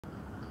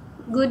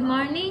Good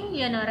morning,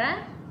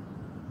 Leonora.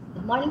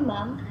 Good morning,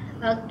 ma'am.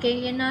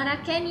 Okay, Leonora,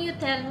 can you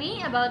tell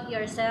me about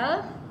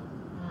yourself?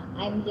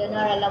 I'm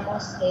Leonora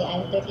Lamostre.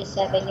 I'm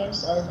 37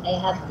 years old. I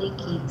have three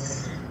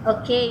kids.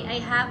 Okay, I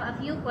have a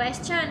few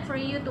questions for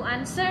you to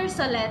answer,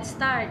 so let's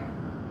start.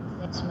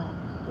 Yes, ma'am.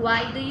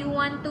 Why do you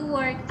want to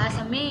work as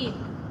a maid?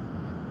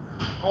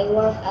 I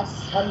work as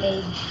a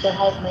maid to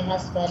help my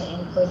husband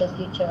and for the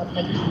future of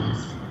my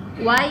kids.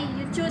 Why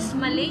you choose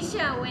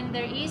Malaysia when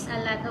there is a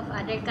lot of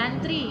other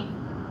country?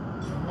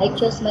 I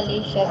chose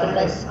Malaysia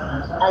because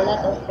a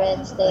lot of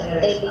friends that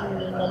telling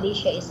me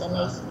Malaysia is a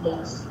nice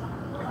place.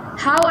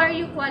 How are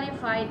you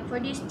qualified for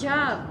this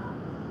job?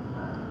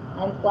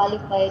 I'm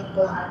qualified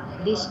for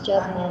this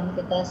job, ma'am,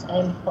 because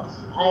I'm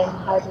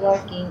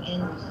hardworking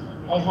and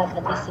I have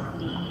a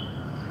discipline.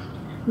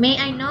 May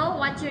I know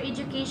what your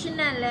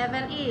educational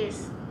level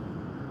is?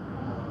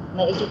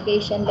 My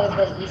education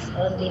level is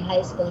only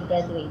high school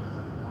graduate.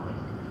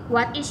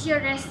 What is your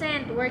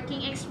recent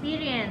working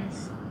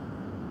experience?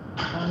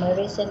 My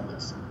recent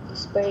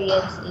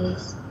experience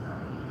is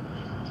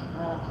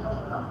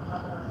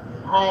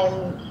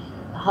I'm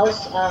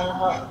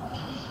household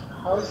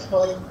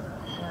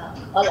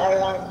all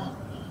around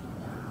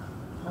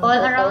All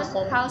around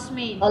 2000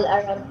 housemaid. all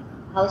around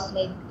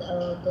housemaid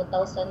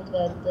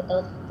 2012 to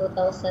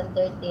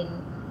 2013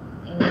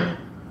 in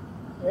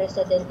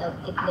resident of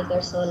Itni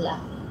Garsola.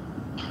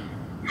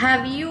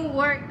 Have you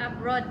worked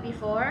abroad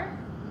before?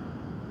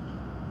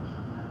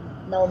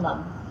 No,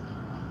 ma'am.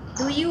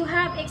 Do you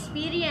have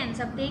experience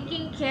of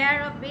taking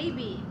care of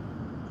baby?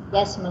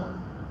 Yes, ma'am.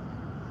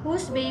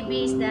 Whose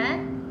baby is that?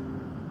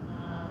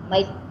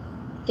 My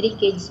three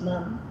kids,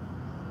 ma'am.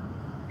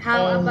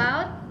 How And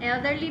about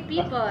elderly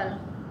people?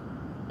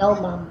 no,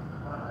 ma'am.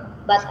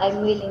 But I'm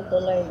willing to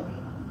learn.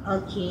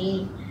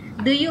 Okay.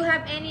 Do you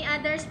have any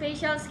other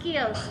special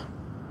skills?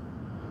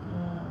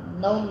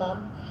 No,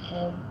 ma'am.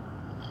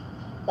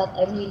 But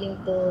I'm willing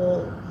to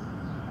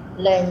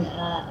learn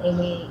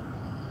any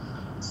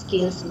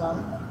skills, ma'am.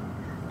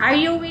 Are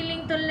you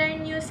willing to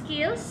learn new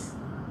skills?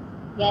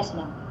 Yes,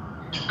 ma'am.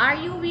 Are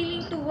you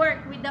willing to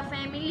work with the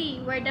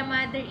family where the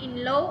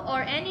mother-in-law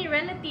or any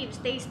relative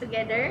stays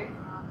together?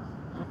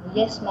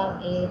 Yes, ma'am.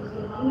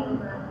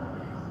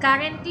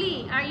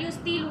 Currently, are you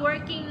still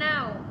working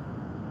now?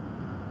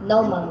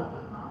 No, ma'am.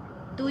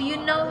 Do you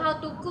know how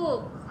to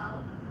cook?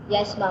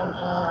 Yes, ma'am.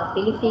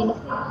 Filipino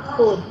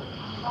food.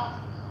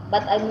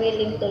 But I'm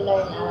willing to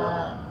learn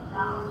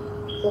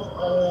cook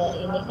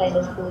any kind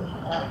of food,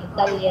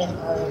 Italian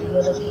or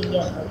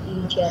European or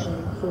Asian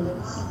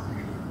foods.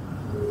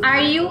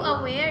 Are you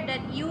aware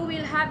that you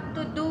will have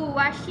to do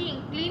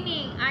washing,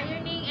 cleaning,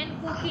 ironing, and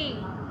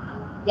cooking?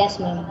 Yes,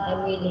 ma'am.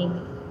 I'm willing.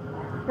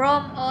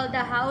 From all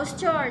the house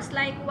chores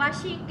like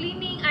washing,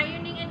 cleaning,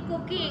 ironing, and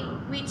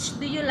cooking, which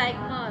do you like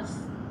most?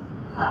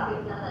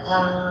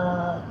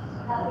 Uh,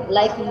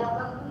 like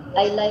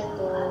I like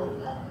to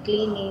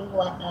cleaning,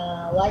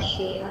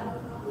 washing,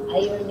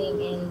 ironing,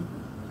 and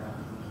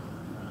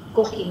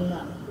cooking,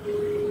 ma'am.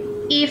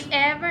 If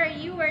ever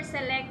you were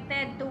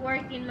selected to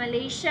work in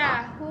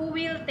Malaysia, who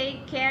will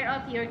take care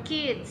of your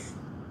kids?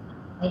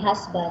 My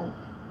husband.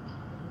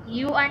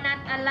 You are not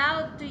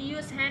allowed to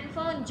use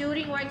handphone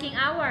during working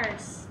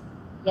hours.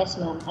 Yes,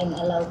 ma'am. I'm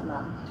allowed,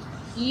 ma'am.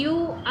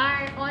 You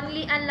are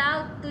only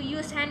allowed to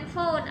use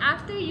handphone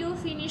after you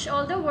finish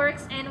all the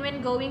works and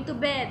when going to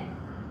bed.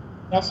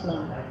 Yes,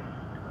 ma'am.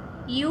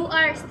 You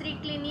are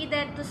strictly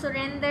needed to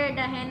surrender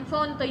the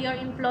handphone to your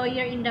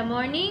employer in the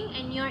morning,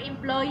 and your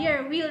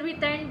employer will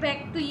return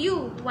back to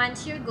you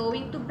once you're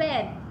going to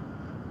bed.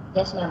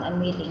 Yes, ma'am. I'm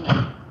willing.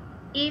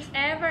 If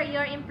ever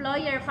your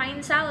employer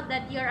finds out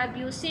that you're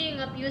abusing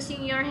of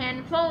using your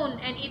handphone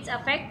and it's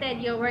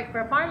affected your work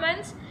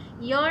performance,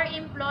 your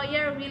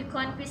employer will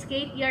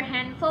confiscate your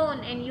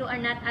handphone and you are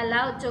not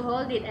allowed to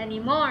hold it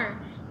anymore.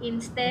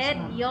 Yes, Instead,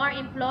 ma'am. your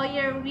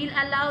employer will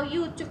allow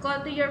you to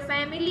call to your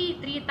family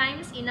 3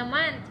 times in a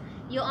month.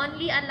 You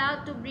only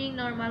allowed to bring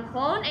normal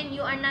phone and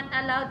you are not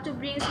allowed to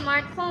bring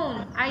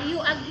smartphone. Are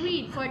you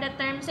agreed for the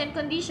terms and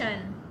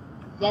condition?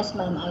 Yes,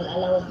 ma'am. I'm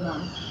allowed,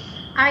 ma'am.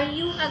 Are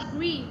you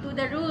agree to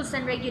the rules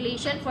and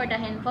regulation for the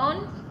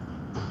handphone?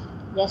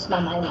 Yes,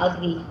 ma'am. I'm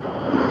agree.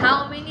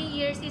 How many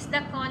years is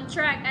the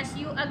contract as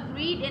you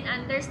agreed and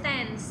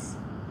understands?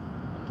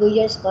 2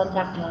 years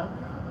contract, ma'am.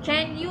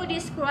 Can you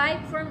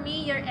describe for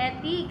me your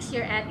ethics,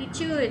 your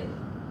attitude?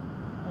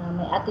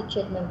 My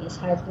attitude, ma'am, is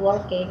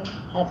hardworking,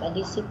 have a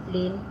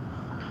discipline.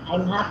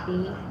 I'm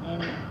happy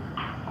and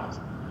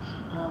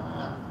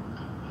uh,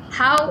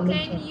 How can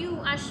commitment. you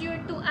assure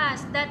to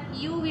us that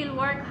you will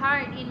work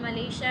hard in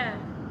Malaysia?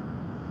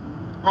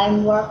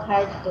 I'm work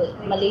hard to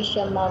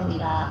Malaysia, ma'am,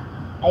 na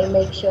I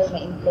make sure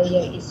my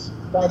employer is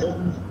proud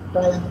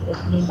of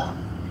me, ma'am.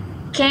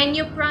 Can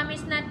you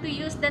promise not to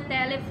use the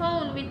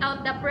telephone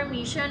without the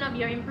permission of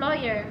your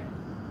employer?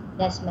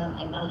 Yes, ma'am,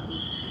 I'm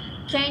agree.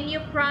 Can you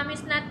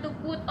promise not to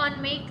put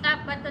on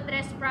makeup but to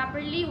dress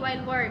properly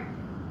while work?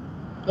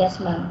 Yes,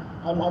 ma'am,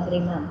 I'm agree,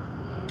 ma'am.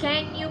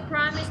 Can you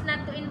promise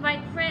not to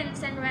invite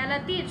friends and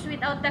relatives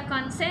without the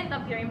consent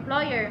of your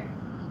employer?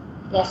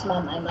 Yes,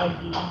 ma'am, I'm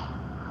agree.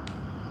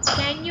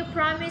 Can you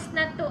promise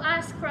not to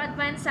ask for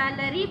advance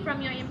salary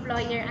from your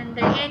employer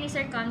under any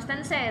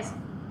circumstances?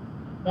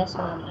 Yes,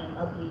 ma'am, I'm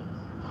agree.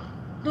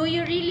 Do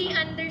you really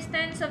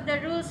understand of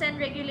the rules and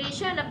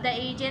regulation of the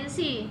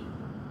agency?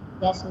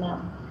 Yes,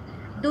 ma'am.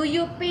 Do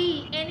you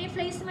pay any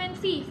placement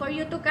fee for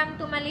you to come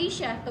to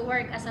Malaysia to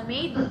work as a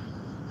maid?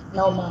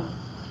 No, ma'am.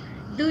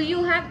 Do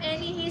you have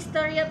any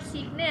history of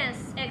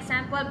sickness,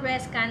 example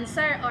breast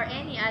cancer or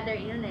any other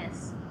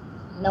illness?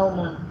 No,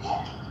 ma'am.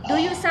 Do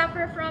you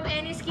suffer from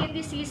any skin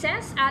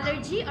diseases,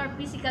 allergy or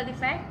physical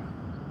defect?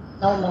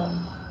 No,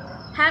 ma'am.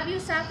 Have you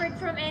suffered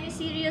from any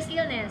serious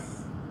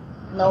illness?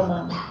 No,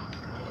 ma'am.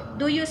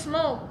 Do you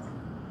smoke?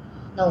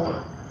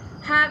 No.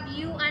 Have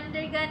you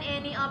undergone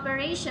any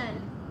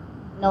operation?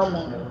 No,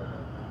 ma'am.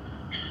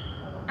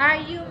 Are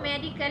you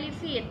medically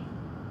fit?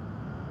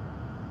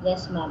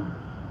 Yes, ma'am.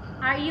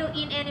 Are you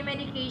in any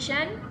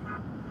medication?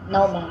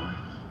 No, ma'am.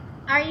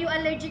 Are you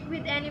allergic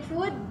with any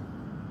food?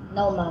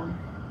 No, ma'am.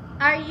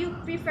 Are you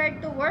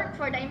preferred to work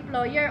for the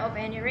employer of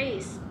any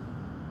race?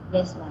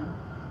 Yes, ma'am.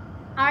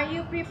 Are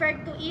you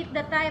preferred to eat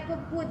the type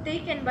of food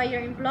taken by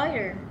your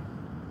employer?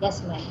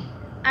 Yes, ma'am.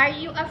 Are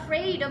you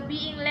afraid of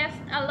being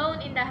left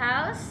alone in the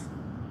house?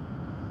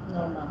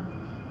 No,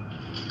 ma'am.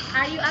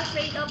 Are you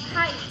afraid of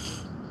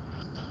heights?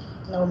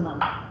 No,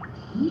 ma'am.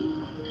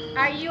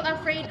 Are you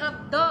afraid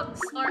of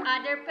dogs or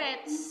other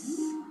pets?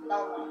 No,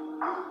 ma'am.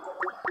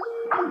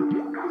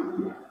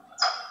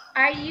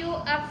 Are you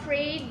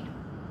afraid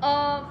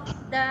of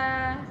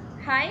the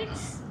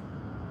heights?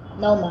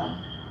 No,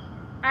 ma'am.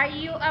 Are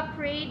you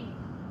afraid?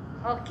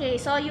 Okay,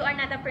 so you are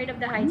not afraid of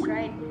the heights,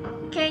 right?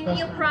 Can Yes,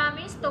 you ma'am.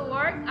 promise to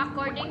work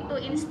according to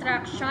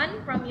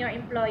instruction from your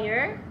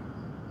employer?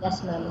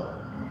 Yes, ma'am.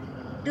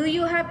 Do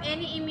you have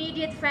any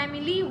immediate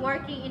family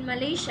working in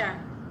Malaysia?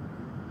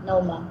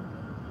 No, ma'am.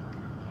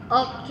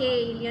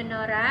 Okay,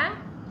 Leonora,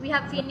 we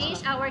have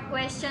finished our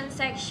question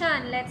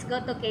section. Let's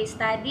go to case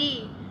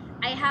study.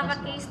 I have Yes, a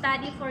ma'am. case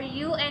study for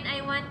you and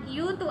I want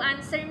you to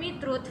answer me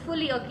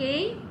truthfully,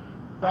 okay?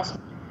 Yes,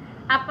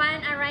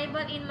 Upon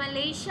arrival in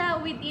Malaysia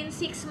within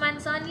 6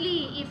 months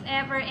only, if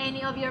ever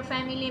any of your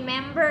family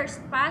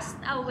members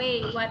passed away,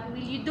 what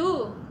will you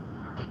do?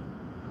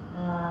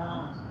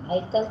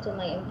 I tell to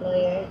my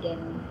employer,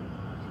 then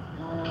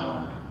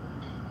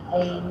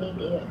I need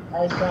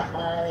I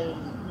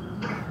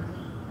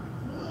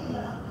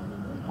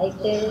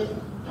tell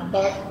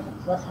about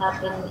what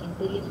happened in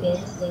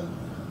Philippines. Then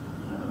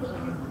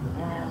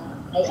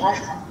I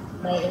ask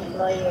my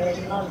employer,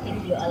 ma'am,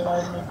 if you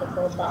allow me to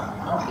go back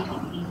in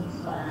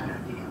Philippines,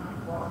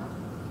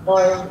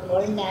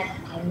 or not,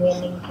 I'm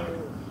willing to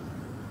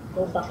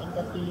go back in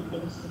the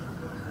Philippines.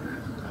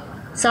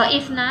 So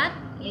if not,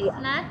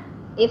 Yeah.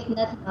 If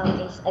not,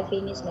 ma'am, is I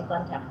finish my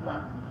contract,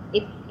 ma'am.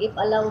 If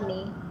allow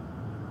me,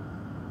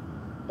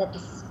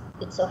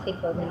 it's okay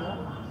for me.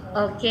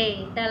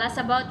 okay, tell us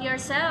about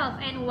yourself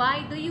and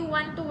why do you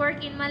want to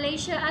work in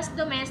Malaysia as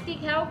domestic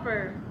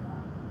helper?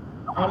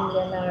 I'm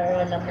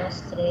Leonora,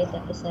 lamostre,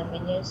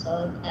 37 years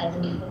old.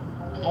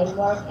 I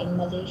work in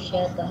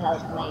Malaysia to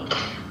help my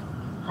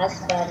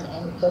husband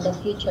and for the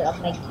future of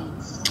my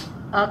kids.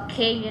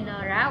 Okay,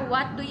 Leonora,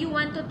 what do you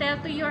want to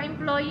tell to your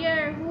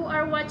employer who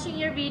are watching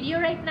your video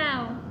right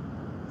now?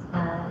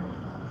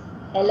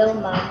 Hello,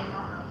 ma'am.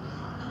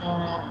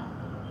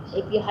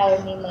 If you hire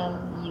me, ma'am,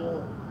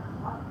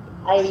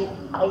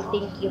 I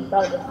think you're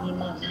proud of me,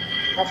 ma'am,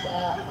 as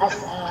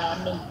a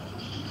maid.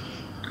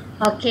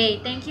 Okay,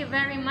 thank you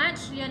very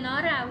much,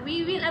 Leonora.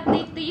 We will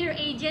update to your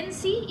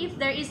agency if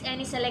there is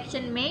any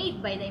selection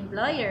made by the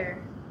employer.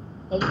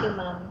 Thank you,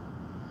 ma'am.